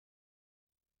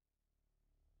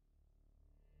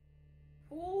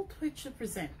Twitchell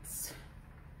presents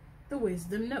The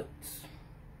Wisdom Notes,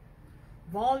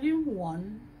 Volume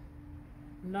 1,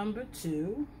 Number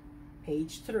 2,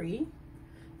 Page 3,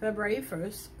 February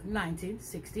 1st,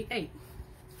 1968.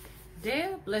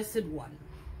 Dear Blessed One,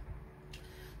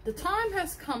 the time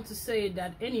has come to say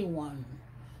that anyone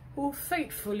who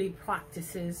faithfully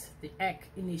practices the Ek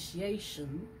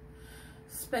initiation,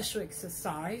 special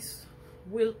exercise,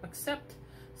 will accept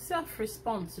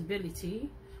self-responsibility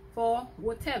for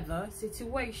whatever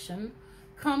situation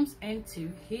comes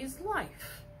into his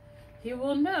life. He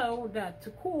will know that to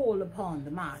call upon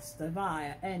the Master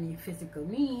via any physical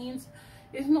means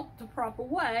is not the proper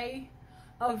way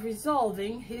of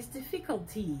resolving his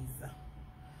difficulties.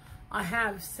 I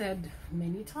have said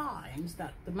many times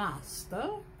that the Master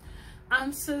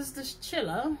answers the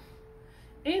chiller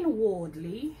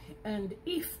inwardly, and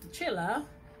if the chiller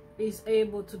is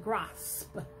able to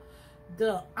grasp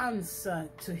the answer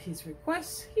to his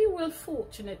request, he will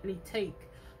fortunately take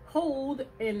hold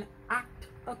and act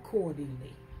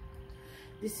accordingly.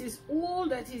 This is all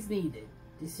that is needed.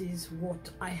 This is what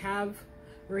I have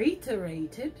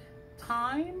reiterated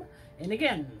time and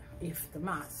again. If the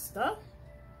Master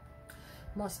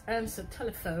must answer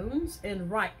telephones and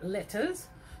write letters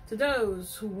to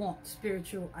those who want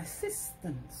spiritual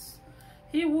assistance,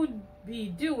 he would be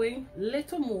doing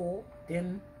little more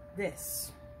than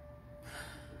this.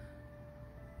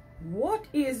 What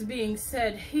is being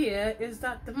said here is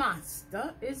that the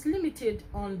Master is limited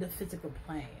on the physical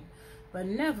plane, but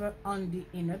never on the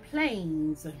inner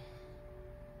planes.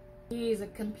 He is a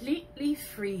completely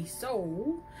free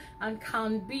soul and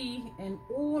can be in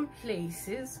all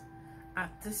places at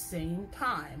the same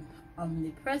time.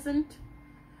 Omnipresent,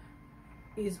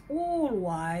 is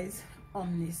all-wise,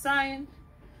 omniscient,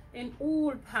 and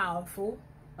all-powerful,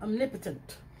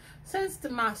 omnipotent. Since the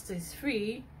Master is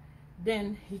free,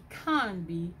 then he can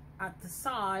be at the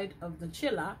side of the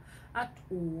chiller at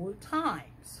all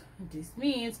times. This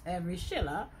means every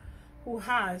chiller who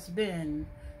has been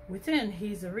within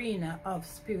his arena of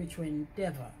spiritual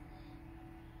endeavor.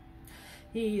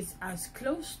 He is as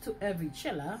close to every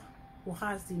chiller who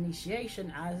has the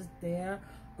initiation as their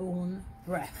own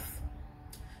breath,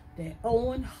 their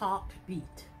own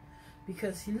heartbeat,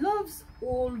 because he loves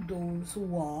all those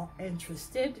who are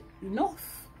interested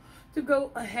enough to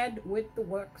go ahead with the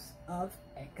works of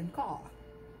Ek and Ka.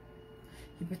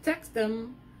 He protects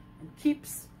them and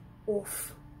keeps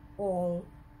off all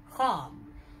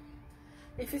harm.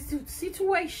 If a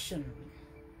situation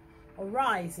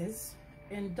arises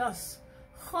and thus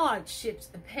hardships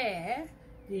appear,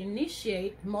 the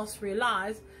initiate must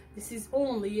realize this is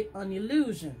only an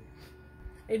illusion.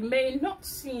 It may not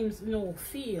seem nor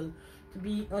feel to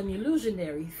be an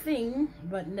illusionary thing,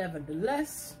 but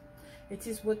nevertheless, it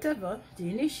is whatever the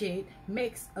initiate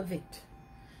makes of it.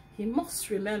 He must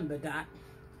remember that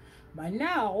by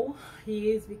now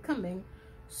he is becoming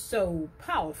so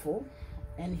powerful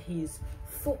in his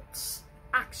thoughts,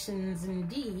 actions, and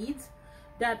deeds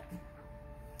that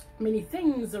many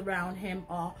things around him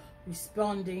are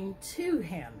responding to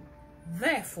him.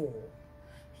 Therefore,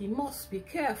 he must be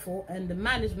careful in the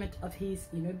management of his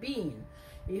inner being.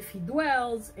 If he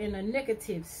dwells in a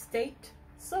negative state,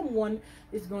 someone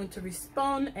is going to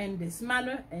respond in this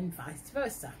manner and vice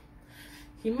versa.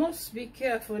 He must be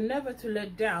careful never to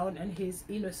let down in his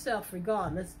inner self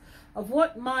regardless of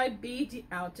what might be the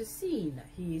outer scene.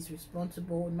 He is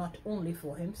responsible not only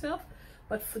for himself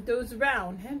but for those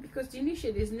around him, because the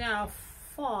initiate is now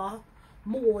far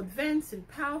more advanced and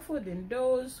powerful than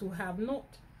those who have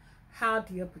not had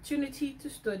the opportunity to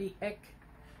study Ek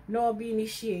nor be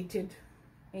initiated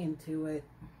into it.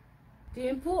 The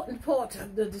important part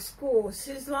of the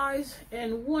discourse lies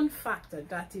in one factor,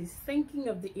 that is thinking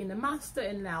of the inner Master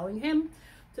and allowing him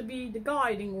to be the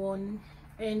guiding one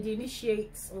in the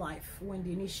initiate's life. When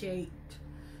the initiate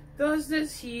does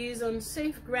this, he is on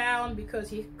safe ground because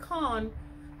he can't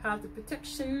have the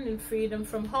protection and freedom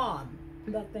from harm.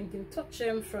 Nothing can touch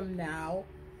him from now.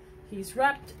 He's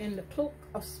wrapped in the cloak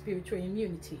of spiritual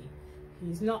immunity.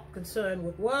 He's not concerned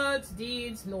with words,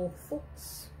 deeds, nor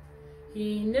thoughts.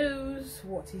 He knows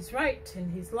what is right in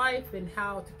his life and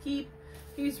how to keep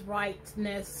his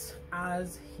rightness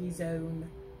as his own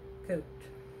coat.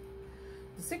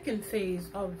 The second phase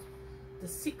of the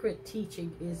secret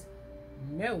teaching is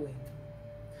knowing.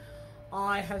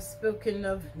 I have spoken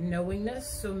of knowingness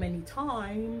so many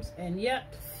times, and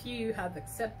yet few have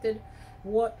accepted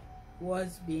what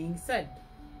was being said.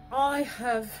 I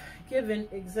have given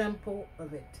example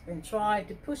of it and tried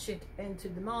to push it into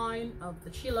the mind of the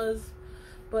chillers,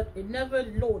 but it never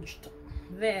lodged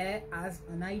there as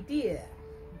an idea.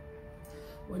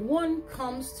 When one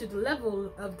comes to the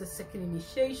level of the second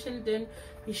initiation, then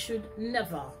he should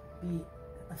never be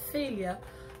a failure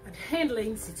at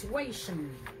handling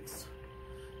situations.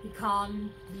 He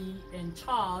can't be in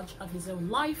charge of his own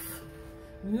life.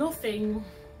 Nothing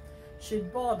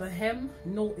should bother him,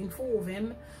 nor involve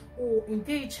him, or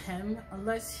engage him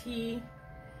unless he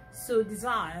so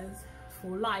desires,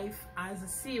 for life as a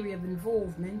series of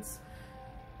involvements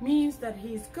means that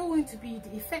he is going to be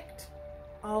the effect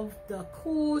of the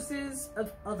causes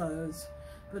of others.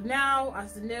 But now,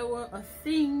 as the knower of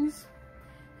things,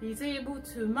 he is able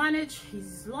to manage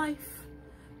his life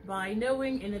by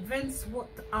knowing in advance what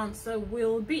the answer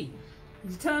will be. He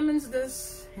determines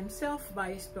this himself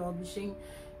by establishing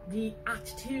the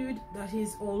attitude that he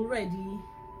already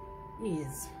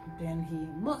is. Then he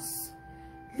must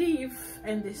live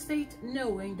in the state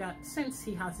knowing that since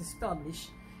he has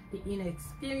established the inner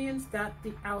experience, that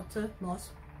the outer must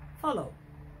follow.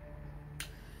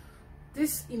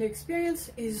 This inner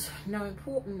experience is now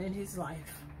important in his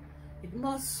life. It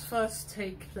must first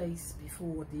take place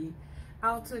before the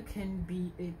outer can be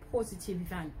a positive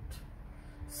event.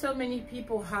 So many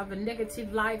people have a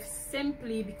negative life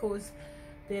simply because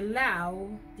they allow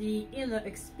the inner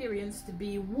experience to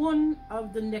be one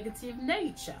of the negative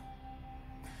nature.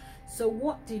 So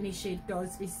what the initiate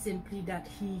does is simply that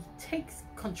he takes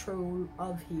control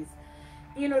of his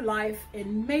inner life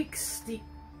and makes the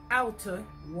outer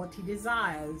what he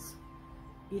desires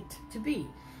it to be.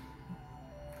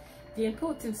 The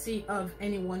importance of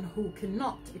anyone who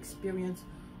cannot experience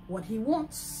what he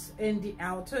wants in the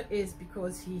outer is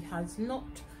because he has not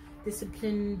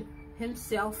disciplined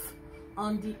himself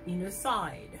on the inner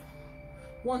side.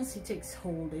 Once he takes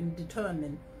hold and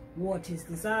determines what is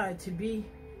desired to be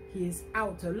his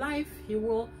outer life, he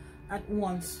will at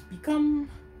once become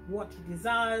what he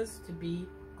desires to be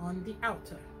on the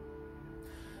outer.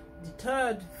 The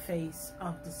third phase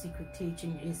of the secret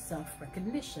teaching is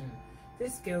self-recognition.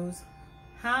 This goes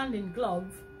hand in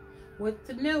glove with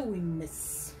the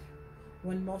knowingness.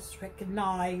 One must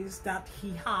recognize that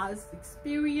he has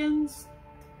experienced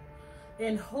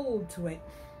and hold to it.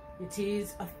 It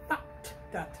is a fact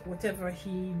that whatever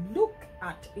he look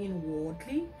at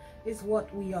inwardly is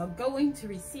what we are going to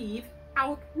receive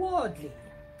outwardly.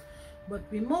 But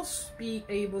we must be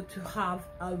able to have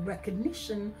a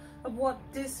recognition of what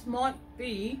this might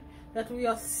be that we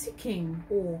are seeking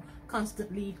or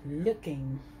constantly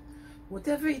looking.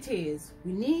 Whatever it is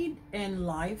we need in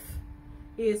life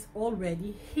is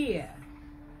already here.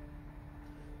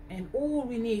 And all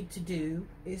we need to do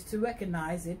is to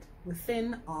recognize it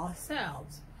within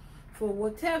ourselves. For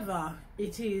whatever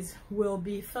it is will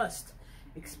be first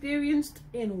experienced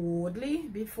inwardly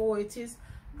before it is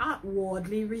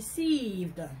outwardly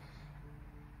received.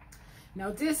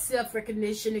 Now this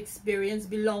self-recognition experience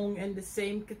belong in the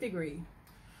same category.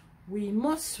 We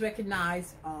must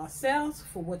recognize ourselves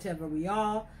for whatever we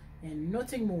are and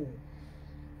nothing more.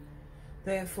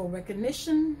 Therefore,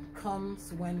 recognition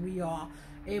comes when we are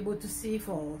able to see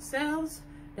for ourselves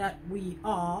that we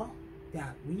are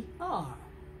that we are.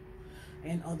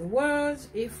 In other words,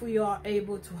 if we are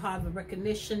able to have a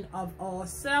recognition of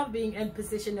ourselves being in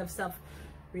position of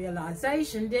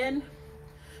self-realization, then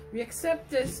we accept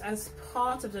this as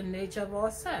part of the nature of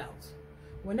ourselves.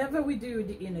 Whenever we do,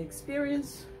 the inner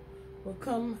experience will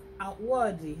come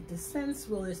outwardly. The sense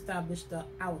will establish the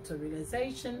outer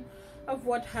realization of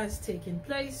what has taken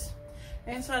place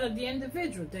inside of the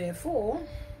individual. Therefore,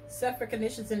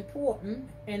 self-recognition is important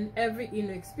in every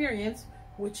inner experience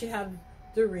which you have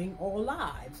during our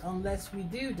lives. Unless we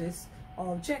do this,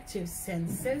 our objective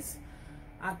senses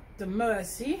at the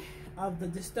mercy of the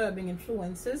disturbing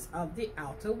influences of the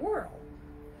outer world.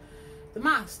 The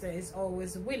master is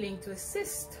always willing to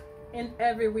assist in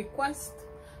every request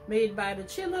made by the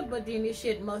chiller, but the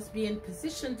initiate must be in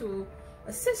position to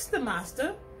assist the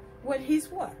master with his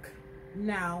work.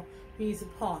 Now he's a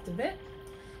part of it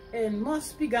and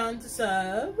must begin to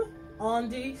serve on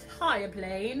the higher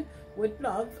plane with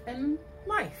love and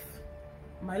life.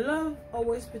 My love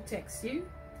always protects you.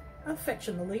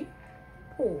 Affectionately,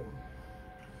 Paul.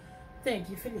 Thank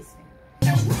you for listening.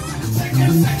 Let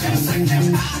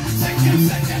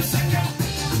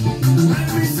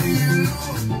me see you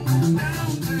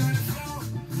down to the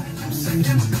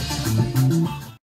floor.